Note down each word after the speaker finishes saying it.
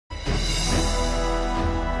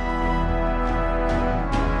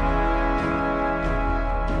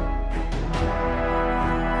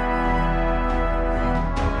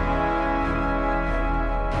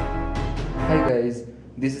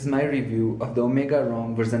this is my review of the Omega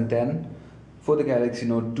ROM version 10 for the Galaxy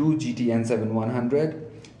Note 2 GT-N7100.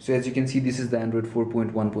 So as you can see, this is the Android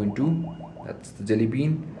 4.1.2, that's the Jelly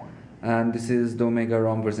Bean, and this is the Omega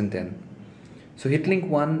ROM version 10. So hit link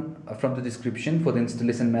 1 from the description for the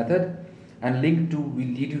installation method, and link 2 will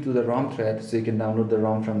lead you to the ROM thread so you can download the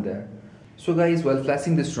ROM from there. So guys, while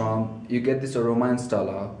flashing this ROM, you get this aroma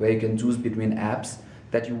installer where you can choose between apps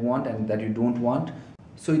that you want and that you don't want.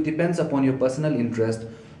 So it depends upon your personal interest,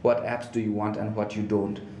 what apps do you want and what you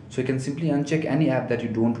don't. So you can simply uncheck any app that you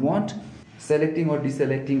don't want. Selecting or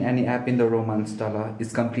deselecting any app in the aroma installer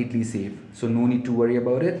is completely safe, so no need to worry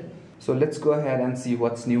about it. So let's go ahead and see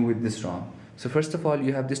what's new with this ROM. So first of all,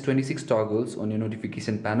 you have this 26 toggles on your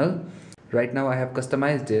notification panel. Right now I have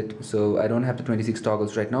customized it, so I don't have the 26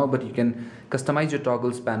 toggles right now, but you can customize your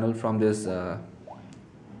toggles panel from this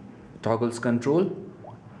toggles control.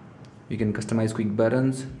 You can customize quick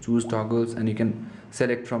buttons, choose toggles, and you can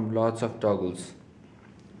select from lots of toggles.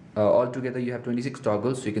 Altogether you have 26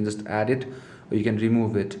 toggles, so you can just add it or you can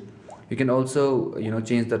remove it. You can also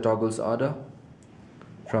change the toggles order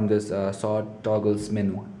from this sort toggles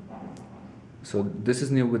menu. So this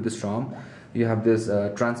is new with this ROM. You have this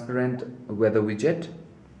transparent weather widget.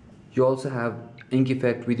 You also have ink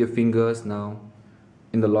effect with your fingers now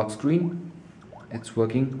in the lock screen. It's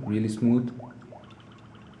working really smooth,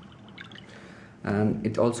 and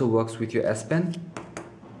it also works with your S Pen.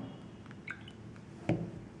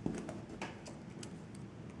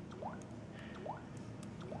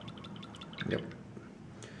 Yep.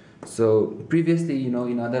 So previously,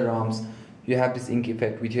 in other ROMs you have this ink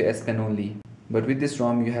effect with your S Pen only, but with this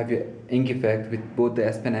ROM you have your ink effect with both the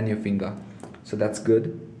S Pen and your finger, so that's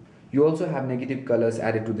good. You also have negative colors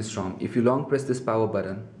added to this ROM. If you long press this power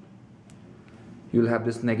button, you'll have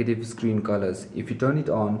this negative screen colors. If you turn it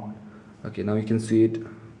on, okay, now you can see it,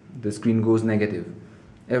 the screen goes negative.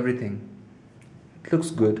 Everything, it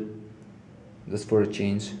looks good, just for a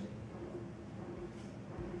change.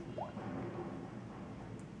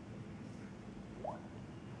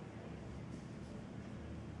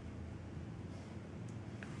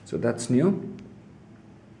 So that's new.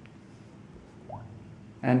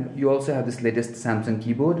 And you also have this latest Samsung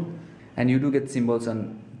keyboard, and you do get symbols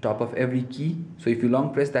on top of every key. So if you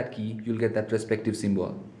long press that key, you'll get that respective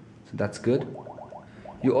symbol. So that's good.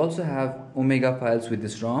 You also have Omega files with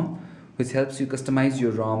this ROM, which helps you customize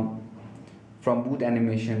your ROM from boot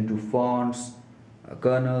animation to fonts,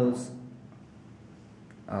 kernels,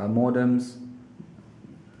 modems,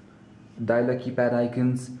 dialer keypad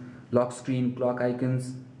icons, lock screen, clock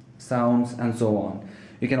icons, sounds, and so on.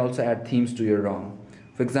 You can also add themes to your ROM.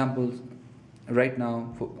 For example, right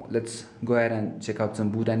now, let's go ahead and check out some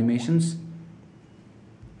boot animations.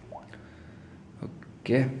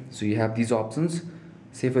 Okay, so you have these options.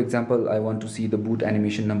 Say for example, I want to see the boot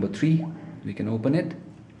animation number 3. We can open it.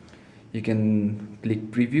 You can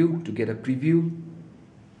click preview to get a preview.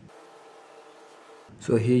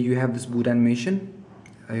 So here you have this boot animation.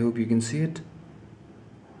 I hope you can see it.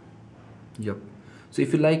 Yep. So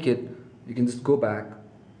if you like it, you can just go back.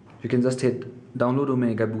 You can just hit download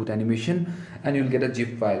Omega boot animation, and you'll get a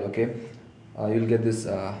zip file. Okay, you'll get this.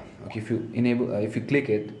 Okay, if you enable, if you click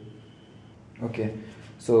it, okay,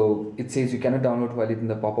 so it says you cannot download while it's in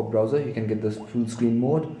the pop-up browser. You can get this full screen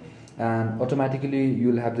mode, and automatically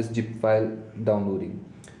you'll have this zip file downloading.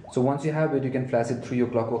 So once you have it, you can flash it through your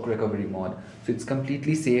clockwork recovery mod. So it's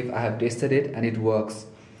completely safe. I have tested it and it works.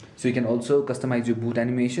 So you can also customize your boot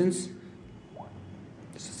animations.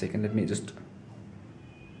 Just a second, let me just.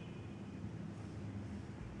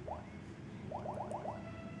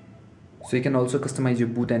 So you can also customize your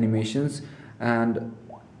boot animations, and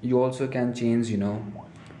you also can change,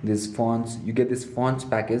 these fonts. You get this fonts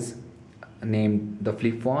package named the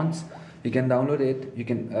Flip fonts. You can download it. You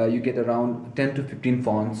can you get around 10 to 15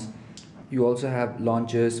 fonts. You also have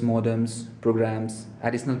launchers, modems, programs,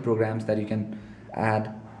 additional programs that you can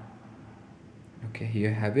add. Okay, here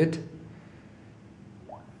you have it,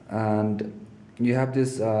 and you have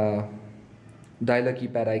this dialer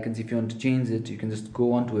keypad icons. If you want to change it, you can just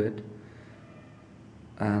go onto it.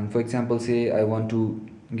 And for example, say I want to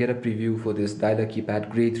get a preview for this dialer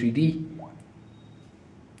keypad gray 3D.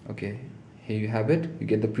 Okay, here you have it. You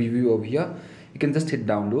get the preview over here. You can just hit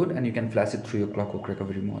download and you can flash it through your clockwork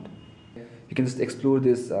recovery mod. You can just explore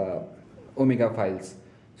this Omega files.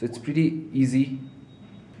 So it's pretty easy.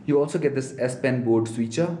 You also get this S Pen board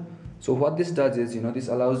switcher. So what this does is, this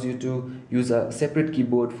allows you to use a separate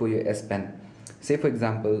keyboard for your S Pen. Say for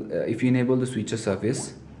example, if you enable the switcher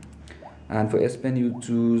surface, and for S Pen you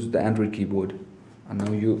choose the Android keyboard, and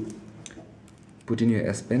now you put in your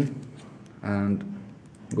S Pen and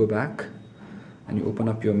go back, and you open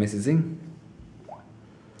up your messaging.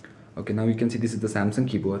 Okay, now you can see this is the Samsung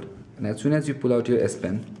keyboard, and as soon as you pull out your S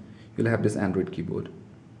Pen, you'll have this Android keyboard.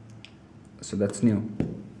 So that's new.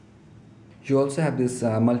 You also have this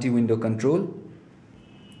multi-window control.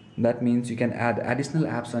 That means you can add additional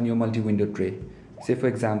apps on your multi-window tray. Say for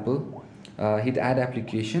example, hit add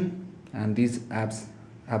application, and these apps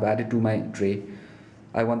have added to my tray.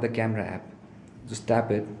 I want the camera app. Just tap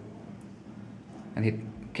it and hit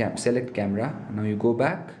select camera. Now you go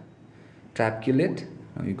back, tap kill it.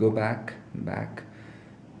 Now you go back.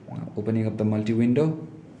 Now opening up the multi-window.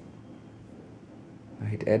 Now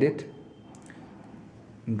hit edit,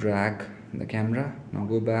 drag the camera. Now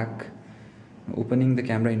go back, now opening the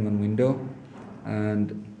camera in one window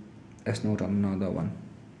and S Note on another one.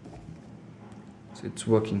 So it's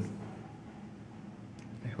working.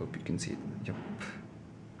 I hope you can see it. Yep.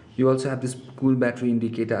 You also have this cool battery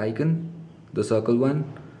indicator icon, the circle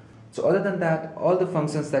one. So other than that, all the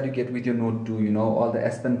functions that you get with your Note 2, you know, all the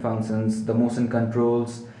S Pen functions, the motion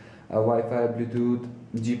controls, Wi-Fi, Bluetooth,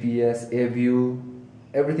 GPS, AirView,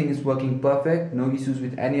 everything is working perfect. No issues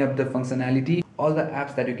with any of the functionality. All the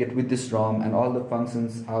apps that you get with this ROM and all the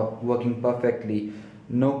functions are working perfectly.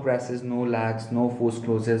 No crashes, no lags, no force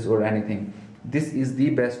closes or anything. This is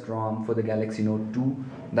the best ROM for the Galaxy Note 2.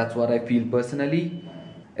 That's what I feel personally.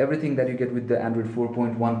 Everything that you get with the Android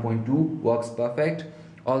 4.1.2 works perfect.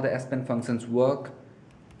 All the S Pen functions work.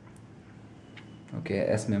 Okay,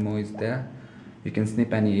 S Memo is there. You can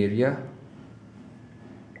snip any area.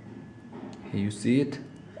 Here you see it.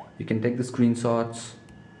 You can take the screenshots.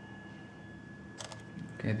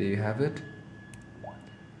 Okay, there you have it.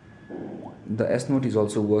 The S Note is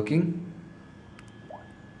also working.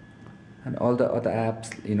 And all the other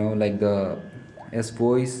apps, you know, like the S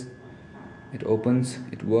Voice, it opens,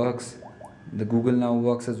 it works. The Google Now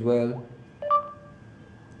works as well.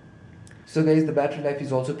 So guys, the battery life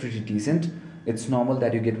is also pretty decent. It's normal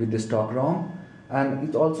that you get with the stock ROM, and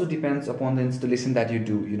it also depends upon the installation that you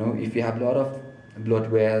do. You know, if you have a lot of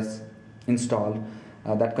bloatwares installed,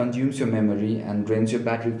 that consumes your memory and drains your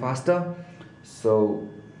battery faster. So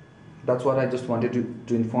that's what I just wanted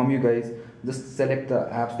to inform you guys. Just select the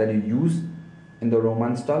apps that you use in the ROM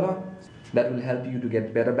installer. That will help you to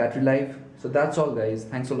get better battery life. So that's all guys.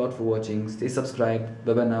 Thanks a lot for watching. Stay subscribed.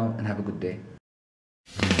 Bye bye now and have a good day.